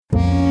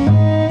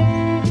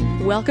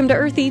Welcome to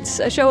Earth Eats,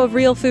 a show of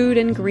real food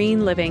and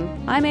green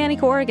living. I'm Annie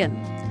Corrigan.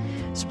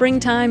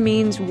 Springtime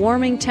means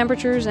warming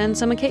temperatures and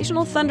some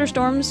occasional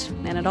thunderstorms,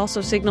 and it also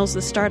signals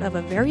the start of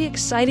a very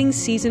exciting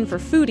season for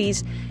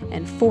foodies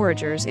and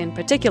foragers in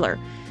particular.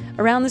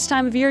 Around this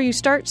time of year, you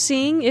start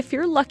seeing, if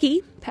you're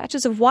lucky,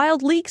 patches of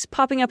wild leeks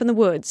popping up in the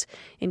woods.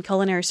 In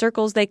culinary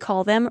circles, they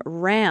call them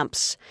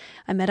ramps.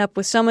 I met up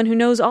with someone who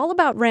knows all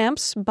about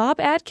ramps, Bob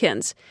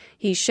Atkins.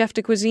 He's chef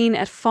de cuisine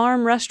at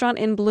Farm Restaurant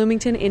in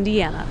Bloomington,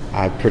 Indiana.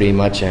 I pretty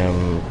much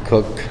am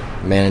cook,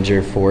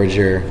 manager,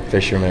 forager,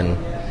 fisherman,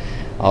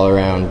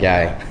 all-around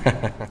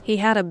guy. He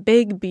had a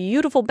big,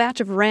 beautiful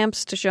batch of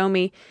ramps to show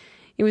me.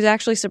 He was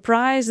actually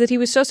surprised that he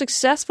was so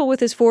successful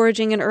with his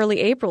foraging in early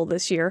April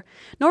this year.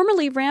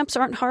 Normally, ramps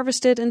aren't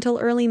harvested until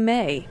early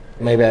May.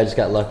 Maybe I just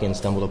got lucky and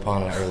stumbled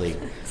upon an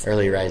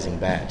early rising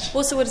batch.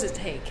 Well, so what does it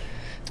take?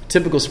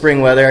 Typical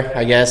spring weather,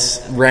 I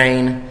guess.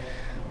 Rain,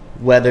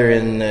 weather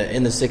in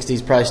the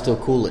 60s, probably still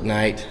cool at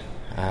night,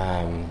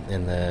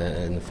 in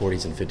the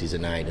 40s and 50s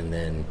at night, and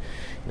then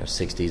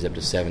 60s up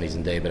to 70s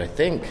in day. But I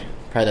think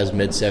probably those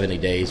mid-70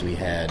 days we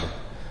had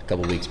a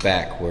couple weeks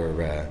back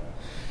were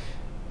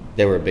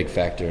they were a big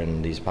factor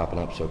in these popping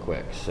up so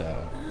quick.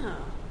 So. Oh.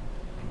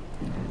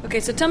 Okay,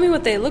 so tell me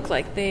what they look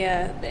like.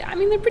 They're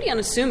pretty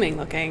unassuming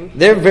looking.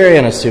 They're very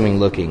unassuming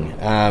looking.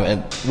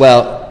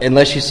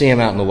 Unless you see them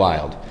out in the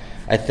wild.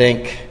 I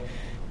think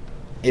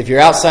if you're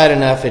outside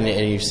enough and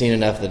you've seen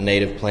enough of the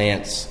native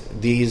plants,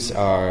 these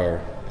are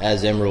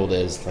as emerald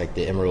as like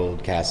the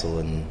Emerald Castle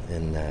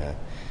in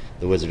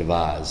the Wizard of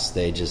Oz.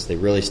 They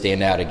really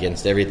stand out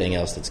against everything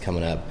else that's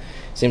coming up.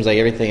 Seems like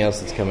everything else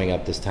that's coming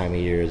up this time of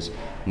year is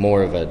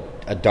more of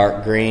a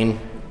dark green,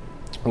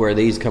 where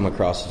these come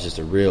across as just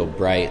a real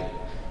bright,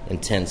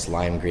 intense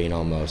lime green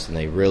almost, and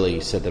they really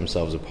set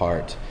themselves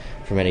apart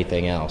from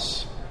anything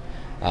else.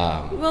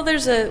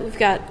 We've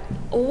got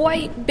a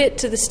white bit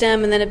to the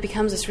stem, and then it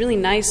becomes this really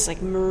nice,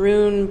 like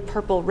maroon,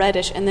 purple,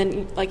 reddish, and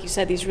then, like you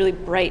said, these really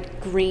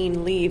bright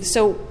green leaves.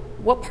 So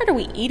what part are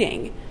we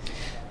eating?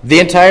 The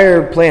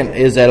entire plant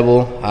is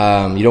edible.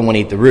 You don't want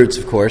to eat the roots,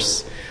 of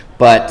course.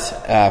 But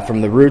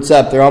from the roots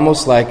up, they're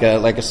almost like a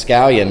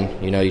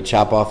scallion. You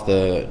chop off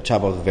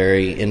the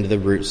very end of the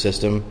root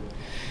system,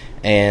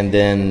 and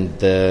then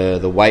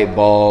the white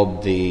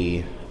bulb,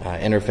 the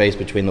interface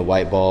between the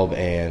white bulb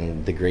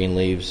and the green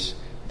leaves,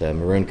 the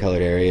maroon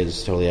colored area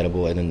is totally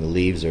edible, and then the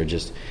leaves are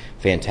just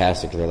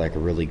fantastic. They're like a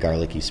really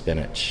garlicky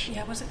spinach. Yeah,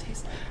 what does it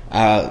taste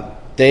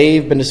like?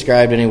 They've been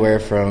described anywhere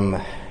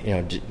from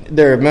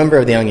they're a member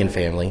of the onion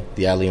family,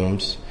 the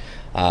alliums,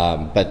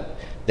 but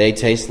they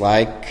taste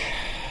like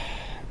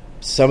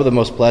some of the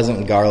most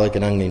pleasant garlic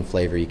and onion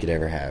flavor you could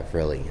ever have,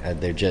 really.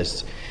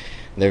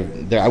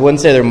 They're I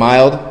wouldn't say they're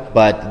mild,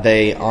 but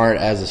they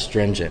aren't as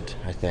astringent,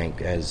 I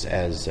think, as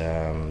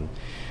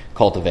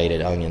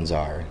cultivated onions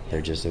are.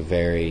 They're just a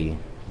very,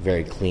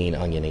 very clean,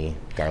 oniony,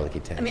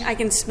 garlicky taste. I mean, I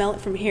can smell it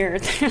from here.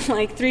 They're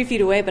like 3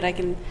 feet away, but I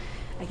can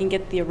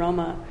get the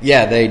aroma.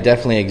 Yeah, they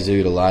definitely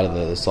exude a lot of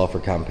the sulfur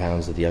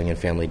compounds that the onion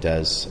family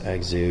does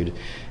exude,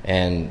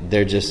 and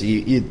they're just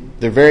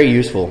they're very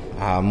useful,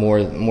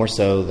 more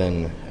so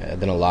than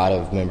a lot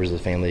of members of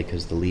the family,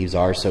 because the leaves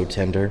are so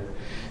tender.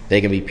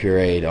 They can be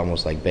pureed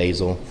almost like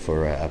basil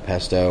for a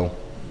pesto.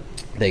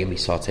 They can be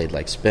sautéed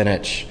like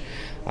spinach.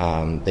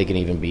 They can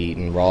even be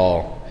eaten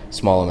raw,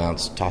 small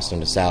amounts, tossed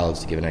into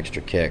salads to give an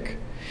extra kick.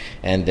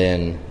 And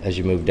then as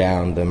you move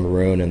down, the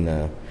maroon and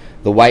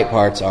the white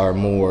parts are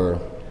more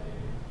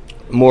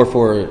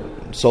for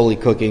solely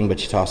cooking,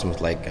 but you toss them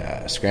with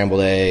like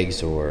scrambled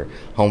eggs or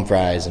home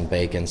fries and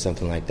bacon,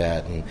 something like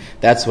that. And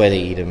that's the way they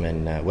eat them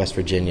in West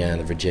Virginia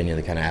and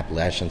the kind of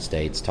Appalachian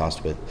states,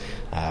 tossed with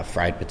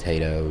fried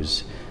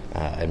potatoes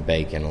and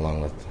bacon,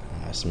 along with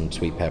some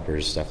sweet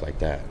peppers, stuff like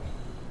that.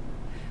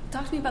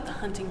 Talk to me about the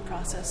hunting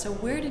process. So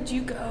where did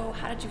you go?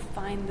 How did you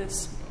find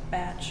this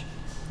batch?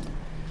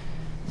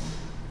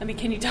 I mean,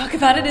 can you talk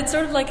about it? It's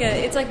sort of like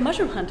it's like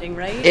mushroom hunting,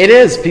 right? It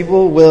is.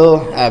 People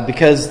will,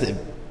 because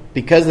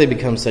they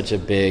become such a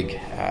big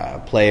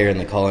player in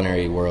the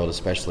culinary world,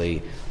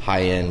 especially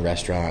high-end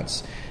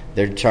restaurants,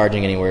 they're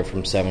charging anywhere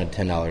from $7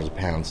 to $10 a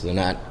pound. So they're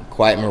not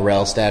quite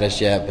morel status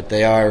yet, but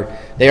they are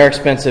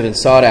expensive and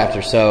sought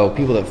after. So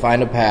people that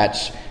find a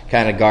patch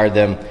kind of guard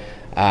them.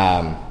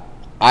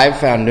 I've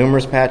found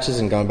numerous patches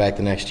and gone back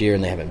the next year,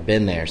 and they haven't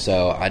been there.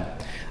 So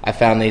I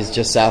found these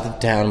just south of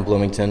town in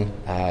Bloomington,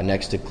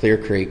 next to Clear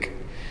Creek,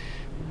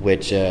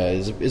 which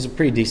is a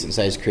pretty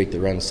decent-sized creek that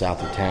runs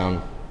south of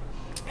town.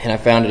 And I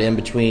found it in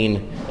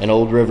between an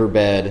old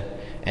riverbed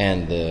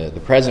and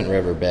the present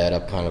riverbed,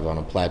 up kind of on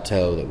a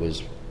plateau that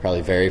was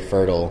probably very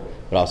fertile,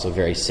 but also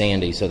very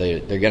sandy. So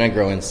they're going to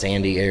grow in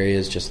sandy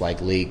areas, just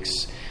like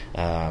leeks,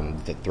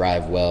 that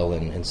thrive well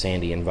in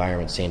sandy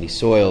environments, sandy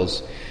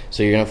soils.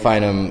 So you're going to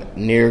find them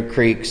near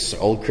creeks,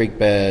 old creek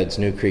beds,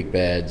 new creek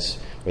beds,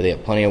 where they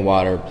have plenty of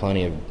water,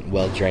 plenty of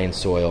well-drained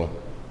soil.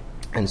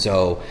 And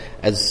so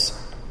as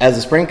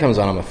the spring comes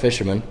on, I'm a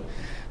fisherman.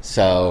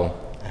 So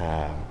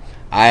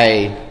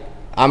I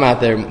I'm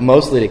out there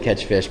mostly to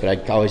catch fish, but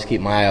I always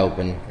keep my eye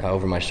open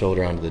over my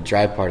shoulder onto the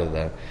dry part of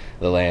the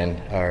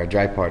land, or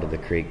dry part of the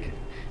creek,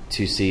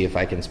 to see if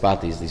I can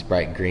spot these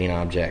bright green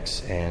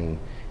objects. And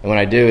when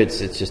I do, it's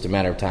just a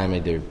matter of time,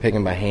 either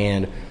picking by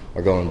hand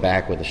or going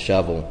back with a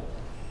shovel.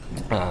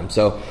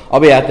 So I'll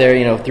be out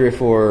there, 3 or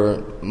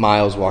 4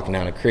 miles walking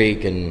down a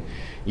creek, and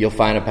you'll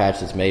find a patch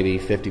that's maybe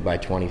 50 by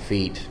 20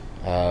 feet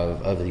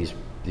of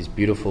these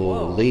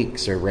beautiful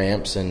leaks or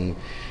ramps, and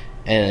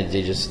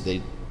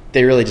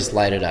they really just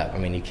light it up. I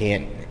mean, you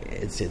can't.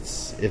 It's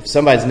if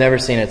somebody's never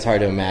seen it, it's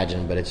hard to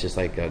imagine, but it's just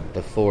like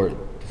the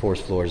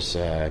forest floor's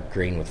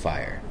green with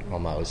fire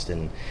almost,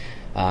 and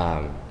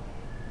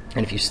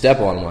if you step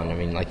on one, I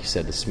mean, like you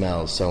said, the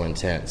smell is so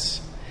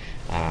intense.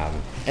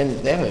 And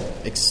they have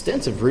an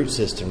extensive root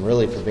system,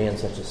 really, for being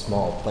such a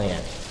small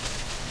plant,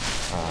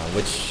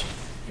 which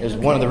is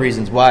one of the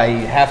reasons why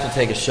you have to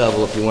take a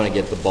shovel if you want to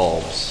get the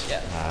bulbs,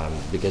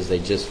 because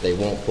they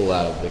won't pull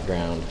out of the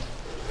ground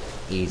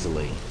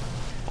easily.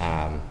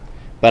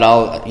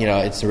 But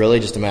it's really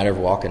just a matter of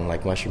walking,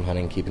 like mushroom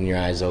hunting, keeping your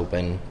eyes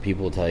open.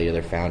 People will tell you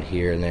they're found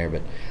here and there,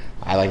 but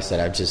like I said,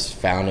 I've just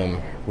found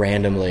them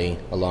randomly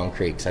along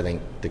creeks. I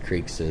think the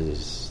creeks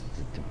is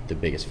the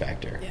biggest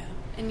factor. Yeah.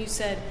 And you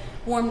said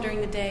warm during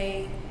the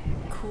day,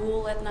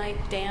 cool at night,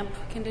 damp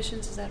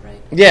conditions, is that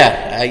right?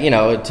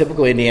 Yeah,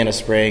 typical Indiana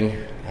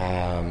spring,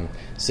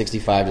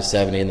 65 to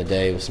 70 in the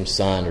day with some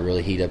sun to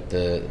really heat up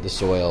the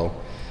soil.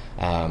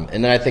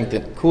 And then I think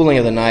the cooling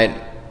of the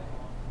night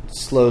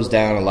slows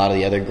down a lot of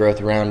the other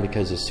growth around,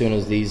 because as soon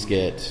as these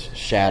get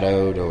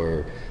shadowed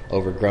or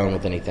overgrown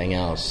with anything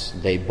else,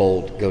 they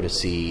bolt, go to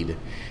seed,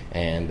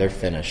 and they're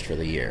finished for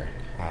the year.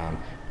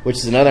 Which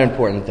is another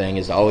important thing,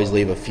 is to always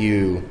leave a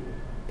few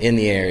in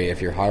the area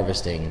if you're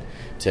harvesting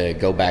to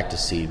go back to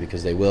seed,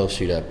 because they will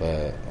shoot up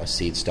a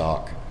seed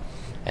stalk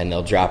and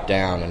they'll drop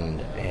down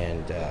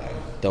and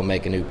they'll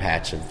make a new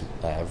patch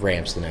of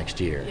ramps the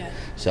next year. Yeah.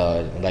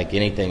 So like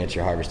anything that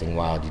you're harvesting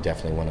wild, you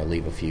definitely want to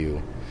leave a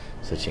few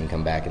so that you can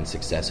come back in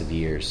successive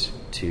years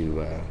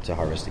to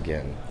harvest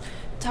again.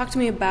 Talk to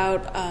me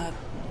about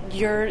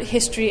your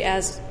history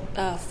as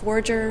a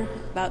forager,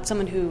 about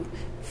someone who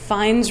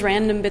finds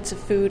random bits of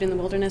food in the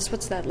wilderness.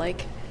 What's that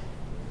like?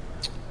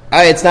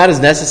 It's not as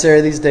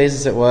necessary these days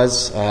as it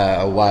was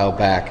a while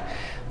back,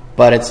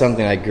 but it's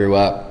something I grew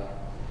up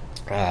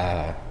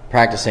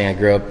practicing. I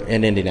grew up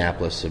in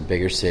Indianapolis, a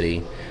bigger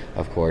city,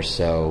 of course,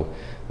 so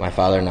my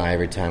father and I,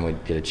 every time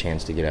we'd get a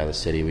chance to get out of the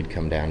city, we'd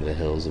come down to the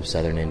hills of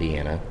southern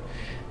Indiana,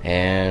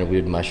 and we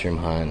would mushroom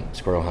hunt,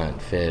 squirrel hunt,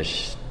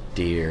 fish,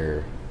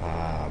 deer,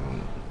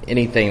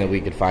 anything that we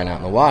could find out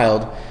in the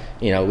wild.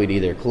 We'd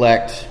either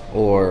collect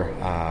or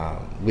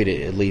we'd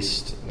at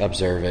least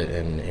observe it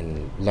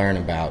and learn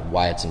about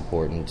why it's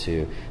important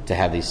to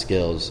have these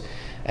skills.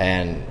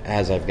 And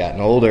as I've gotten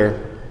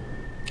older,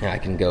 I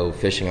can go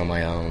fishing on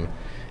my own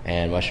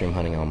and mushroom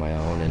hunting on my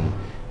own.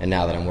 And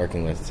now that I'm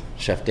working with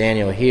Chef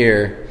Daniel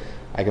here,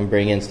 I can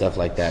bring in stuff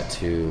like that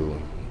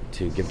to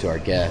give to our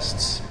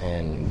guests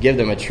and give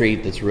them a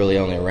treat that's really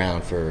only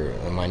around for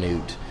a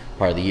minute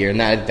part of the year. And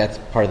that's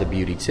part of the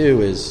beauty,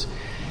 too, is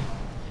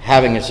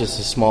having it's just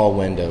a small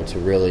window to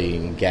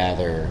really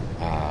gather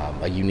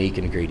a unique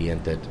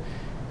ingredient that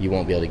you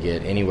won't be able to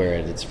get anywhere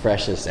at its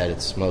freshest, at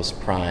its most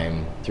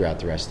prime throughout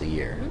the rest of the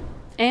year.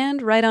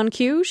 And right on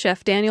cue,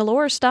 Chef Daniel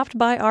Orr stopped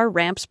by our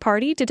Ramps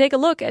party to take a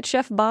look at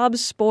Chef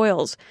Bob's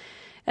spoils.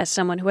 As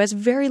someone who has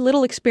very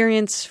little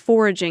experience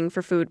foraging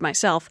for food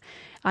myself,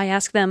 I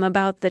asked them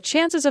about the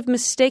chances of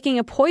mistaking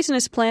a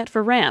poisonous plant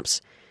for ramps.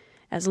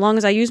 As long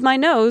as I use my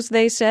nose,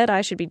 they said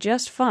I should be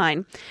just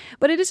fine.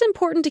 But it is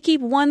important to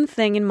keep one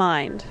thing in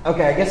mind.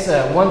 Okay, I guess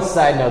one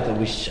side note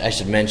that I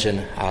should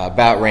mention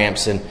about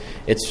ramps, and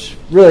it's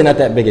really not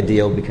that big a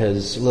deal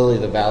because lily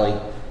of the valley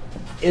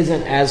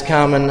isn't as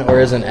common or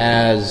isn't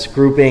as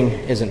grouping,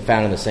 isn't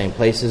found in the same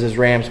places as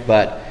ramps,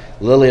 but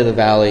lily of the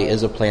valley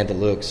is a plant that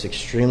looks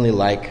extremely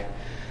like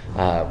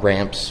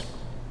ramps.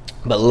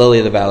 But lily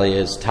of the valley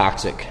is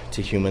toxic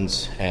to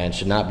humans and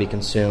should not be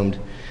consumed.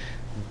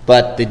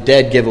 But the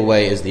dead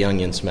giveaway is the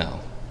onion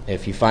smell.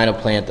 If you find a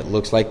plant that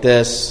looks like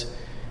this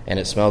and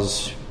it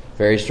smells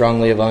very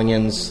strongly of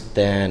onions,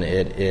 then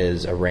it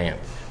is a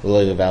ramp.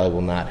 Lily of the valley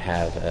will not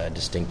have a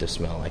distinctive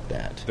smell like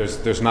that.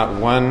 There's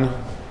not one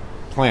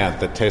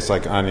plant that tastes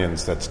like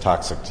onions that's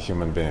toxic to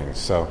human beings.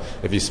 So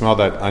if you smell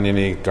that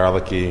oniony,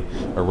 garlicky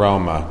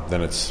aroma,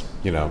 then it's,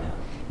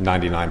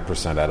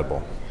 99%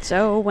 edible.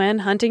 So when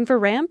hunting for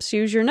ramps,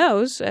 use your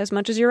nose as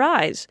much as your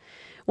eyes.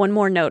 One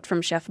more note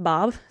from Chef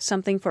Bob,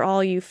 something for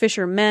all you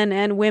fishermen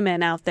and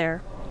women out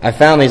there. I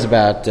found these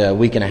about a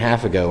week and a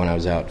half ago when I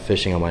was out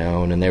fishing on my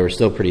own, and they were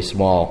still pretty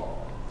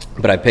small.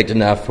 But I picked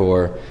enough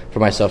for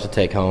myself to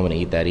take home and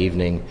eat that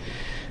evening.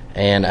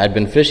 And I'd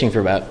been fishing for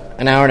about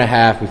an hour and a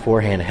half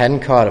beforehand,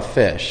 hadn't caught a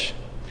fish.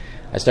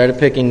 I started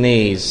picking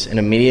these, and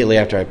immediately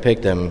after I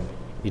picked them,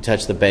 you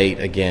touch the bait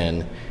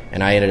again,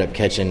 and I ended up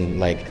catching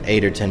like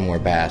 8 or 10 more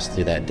bass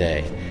through that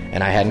day.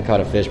 And I hadn't caught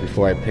a fish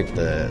before I picked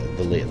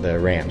the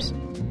ramps.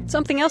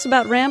 Something else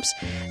about ramps,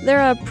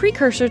 they're a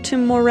precursor to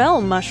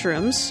morel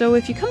mushrooms, so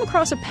if you come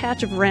across a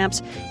patch of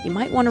ramps, you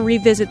might want to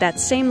revisit that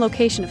same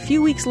location a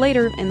few weeks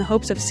later in the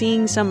hopes of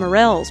seeing some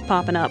morels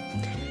popping up.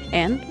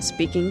 And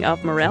speaking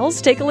of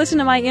morels, take a listen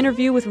to my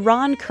interview with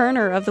Ron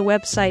Kerner of the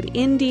website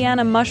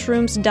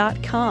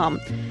indianamushrooms.com.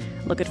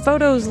 Look at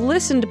photos,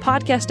 listen to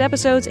podcast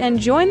episodes,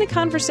 and join the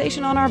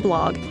conversation on our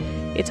blog.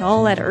 It's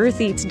all at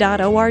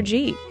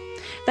eartheats.org.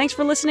 Thanks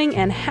for listening,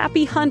 and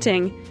happy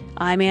hunting.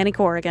 I'm Annie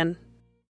Corrigan.